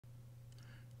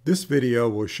This video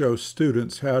will show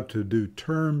students how to do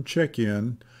term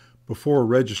check-in before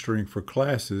registering for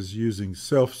classes using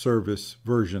Self-Service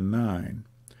version 9.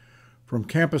 From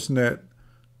CampusNet,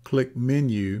 click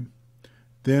Menu,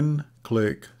 then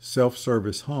click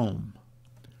Self-Service Home.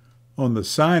 On the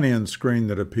sign-in screen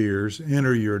that appears,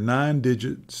 enter your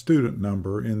 9-digit student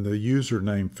number in the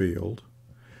username field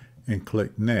and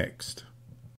click Next.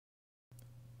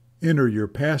 Enter your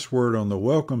password on the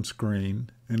welcome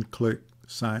screen and click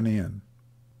Sign in.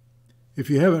 If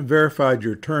you haven't verified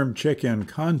your term check-in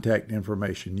contact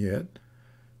information yet,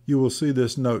 you will see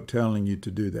this note telling you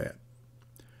to do that.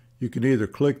 You can either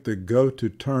click the Go to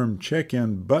Term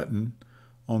Check-in button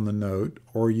on the note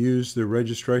or use the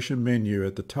registration menu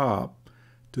at the top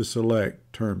to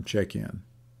select Term Check-in.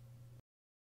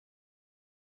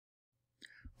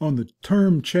 On the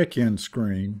Term Check-in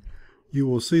screen, you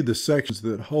will see the sections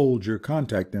that hold your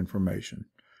contact information.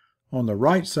 On the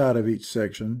right side of each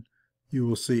section, you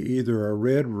will see either a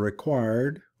red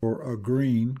Required or a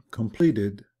green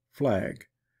Completed flag.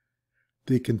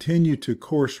 The Continue to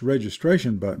Course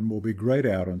Registration button will be grayed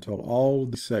out until all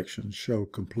the sections show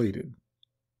completed.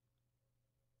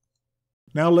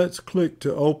 Now let's click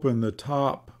to open the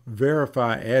top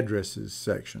Verify Addresses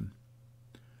section.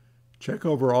 Check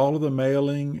over all of the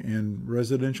mailing and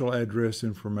residential address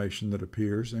information that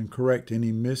appears and correct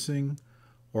any missing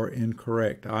or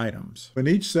incorrect items. When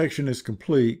each section is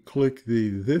complete, click the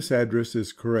This Address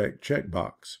is Correct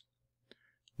checkbox.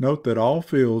 Note that all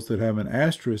fields that have an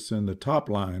asterisk in the top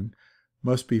line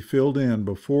must be filled in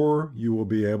before you will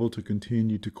be able to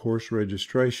continue to course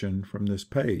registration from this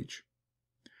page.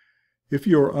 If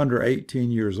you are under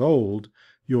 18 years old,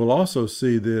 you will also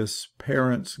see this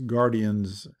Parents,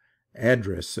 Guardians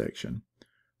Address section,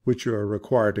 which you are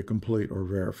required to complete or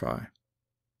verify.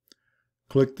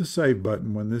 Click the Save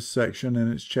button when this section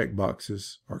and its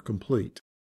checkboxes are complete.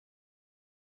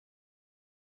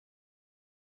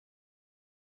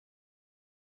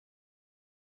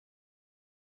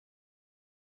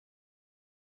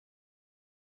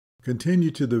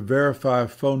 Continue to the Verify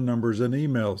Phone Numbers and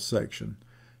Emails section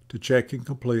to check and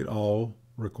complete all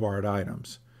required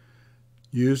items.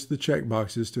 Use the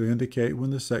checkboxes to indicate when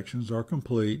the sections are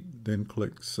complete, then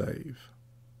click Save.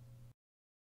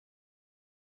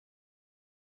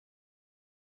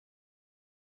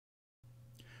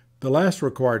 The last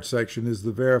required section is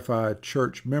the Verify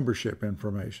Church Membership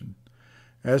information.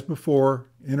 As before,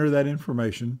 enter that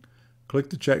information,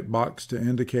 click the checkbox to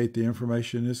indicate the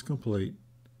information is complete,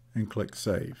 and click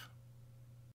Save.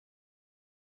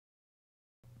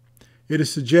 It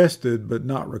is suggested, but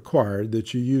not required,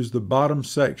 that you use the bottom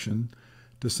section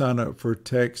to sign up for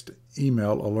text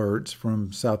email alerts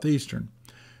from Southeastern.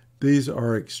 These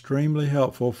are extremely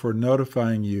helpful for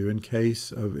notifying you in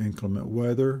case of inclement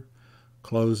weather,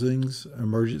 closings,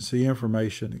 emergency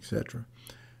information, etc.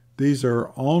 These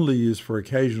are only used for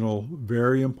occasional,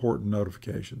 very important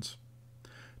notifications.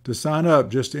 To sign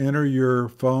up, just enter your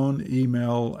phone,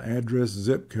 email, address,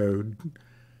 zip code,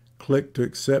 click to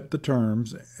accept the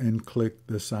terms, and click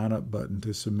the Sign Up button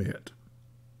to submit.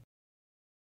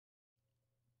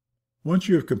 Once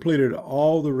you have completed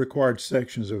all the required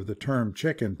sections of the term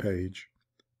check-in page,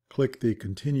 click the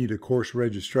Continue to Course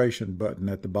Registration button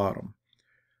at the bottom.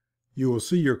 You will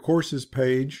see your courses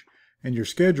page, and your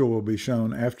schedule will be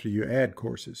shown after you add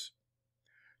courses.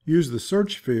 Use the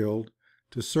search field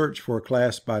to search for a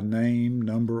class by name,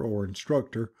 number, or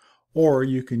instructor, or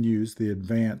you can use the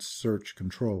advanced search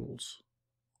controls.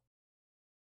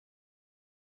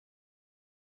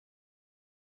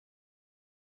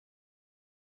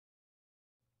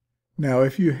 Now,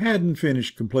 if you hadn't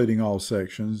finished completing all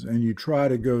sections and you try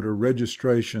to go to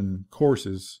Registration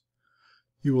Courses,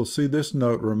 you will see this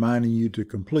note reminding you to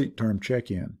complete term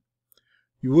check-in.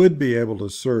 You would be able to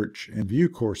search and view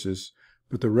courses,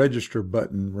 but the Register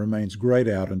button remains grayed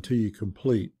out until you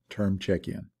complete term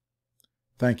check-in.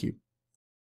 Thank you.